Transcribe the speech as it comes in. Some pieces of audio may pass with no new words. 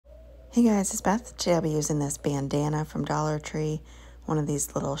Hey guys, it's Beth. Today I'll be using this bandana from Dollar Tree, one of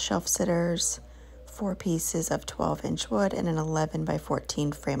these little shelf sitters, 4 pieces of 12-inch wood, and an 11 by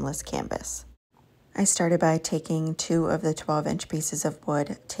 14 frameless canvas. I started by taking 2 of the 12-inch pieces of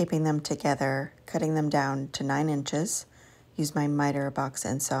wood, taping them together, cutting them down to 9 inches, used my miter box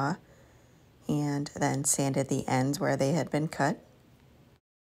end saw, and then sanded the ends where they had been cut.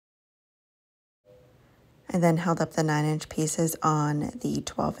 I then held up the 9-inch pieces on the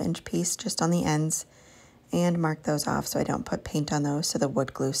 12-inch piece just on the ends and marked those off so I don't put paint on those so the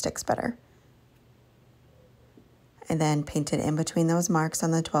wood glue sticks better. I then painted in between those marks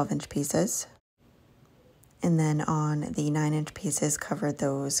on the 12-inch pieces, and then on the 9-inch pieces covered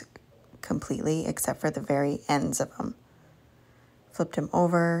those completely except for the very ends of them. Flipped them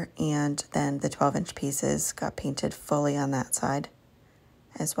over, and then the 12-inch pieces got painted fully on that side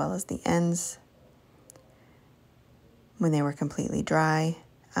as well as the ends. When they were completely dry,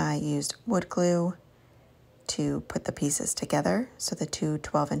 I used wood glue to put the pieces together. So the 2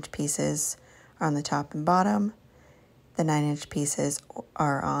 12-inch pieces are on the top and bottom. The 9-inch pieces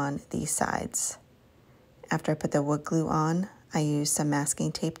are on the sides. After I put the wood glue on, I used some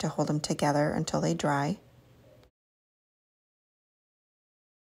masking tape to hold them together until they dry.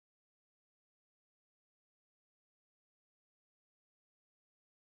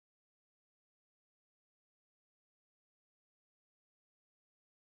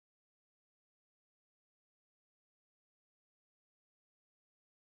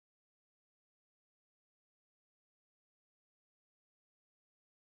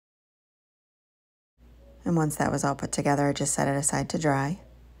 And once that was all put together, I just set it aside to dry.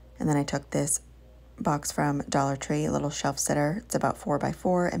 And then I took this box from Dollar Tree, a little shelf sitter. It's about 4 by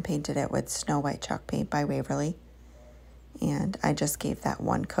 4, and painted it with Snow White chalk paint by Waverly. And I just gave that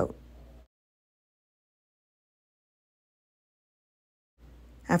one coat.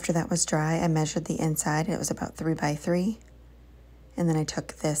 After that was dry, I measured the inside. It was about 3 by 3. And then I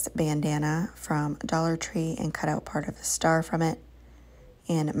took this bandana from Dollar Tree and cut out part of a star from it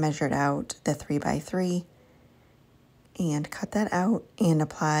and measured out the 3 by 3 and cut that out and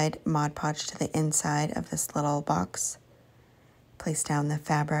applied Mod Podge to the inside of this little box. Placed down the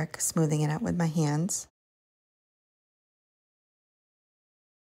fabric, smoothing it out with my hands.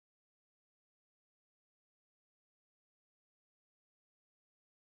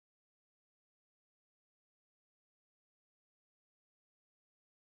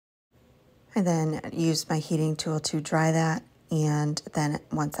 I then used my heating tool to dry that, and then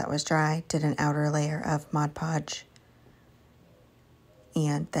once that was dry, did an outer layer of Mod Podge,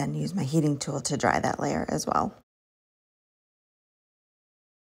 and then used my heating tool to dry that layer as well.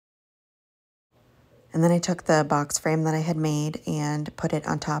 And then I took the box frame that I had made and put it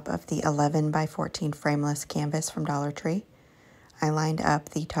on top of the 11 by 14 frameless canvas from Dollar Tree. I lined up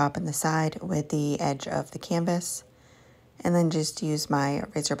the top and the side with the edge of the canvas, and then just used my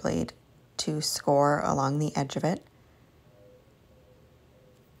razor blade to score along the edge of it.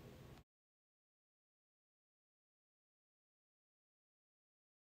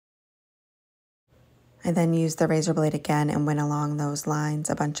 I then used the razor blade again and went along those lines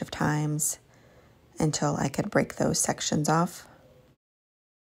a bunch of times until I could break those sections off.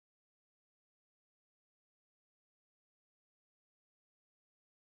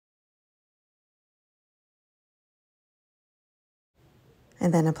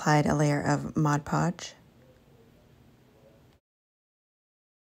 And then applied a layer of Mod Podge.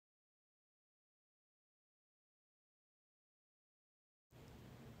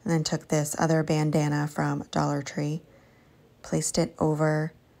 And then took this other bandana from Dollar Tree, placed it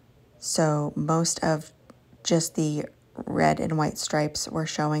over so most of just the red and white stripes were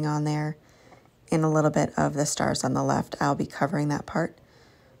showing on there, and a little bit of the stars on the left. I'll be covering that part.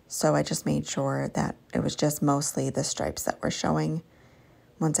 So I just made sure that it was just mostly the stripes that were showing.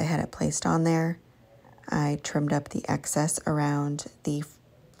 Once I had it placed on there, I trimmed up the excess around the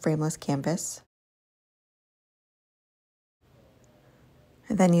frameless canvas.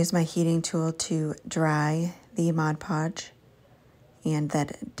 I then used my heating tool to dry the Mod Podge, and then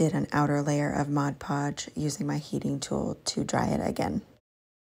did an outer layer of Mod Podge using my heating tool to dry it again.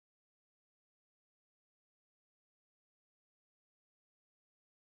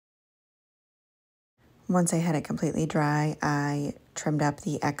 Once I had it completely dry, I trimmed up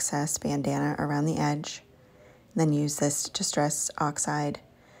the excess bandana around the edge, then used this Distress Oxide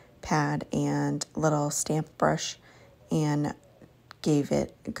pad and little stamp brush and gave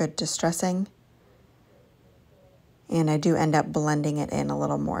it good distressing. And I do end up blending it in a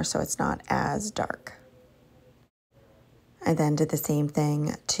little more so it's not as dark. I then did the same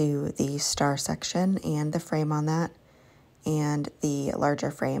thing to the star section and the frame on that, and the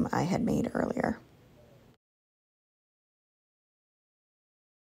larger frame I had made earlier.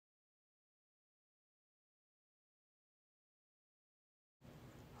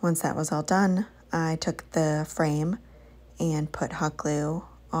 Once that was all done, I took the frame and put hot glue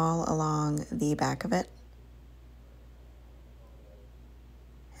all along the back of it,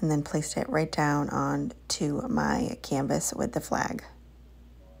 and then placed it right down onto my canvas with the flag.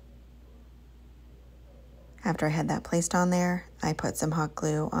 After I had that placed on there, I put some hot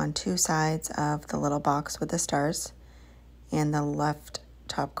glue on two sides of the little box with the stars and the left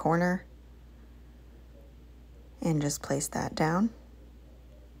top corner, and just placed that down.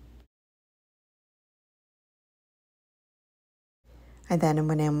 I then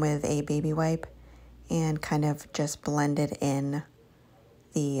went in with a baby wipe and kind of just blended in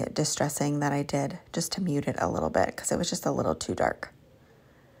the distressing that I did just to mute it a little bit because it was just a little too dark.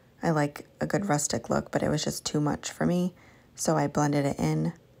 I like a good rustic look, but it was just too much for me, so I blended it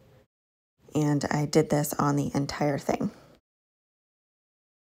in, and I did this on the entire thing.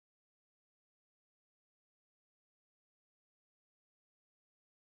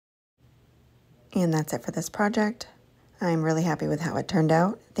 And that's it for this project. I'm really happy with how it turned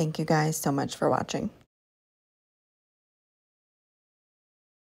out. Thank you guys so much for watching.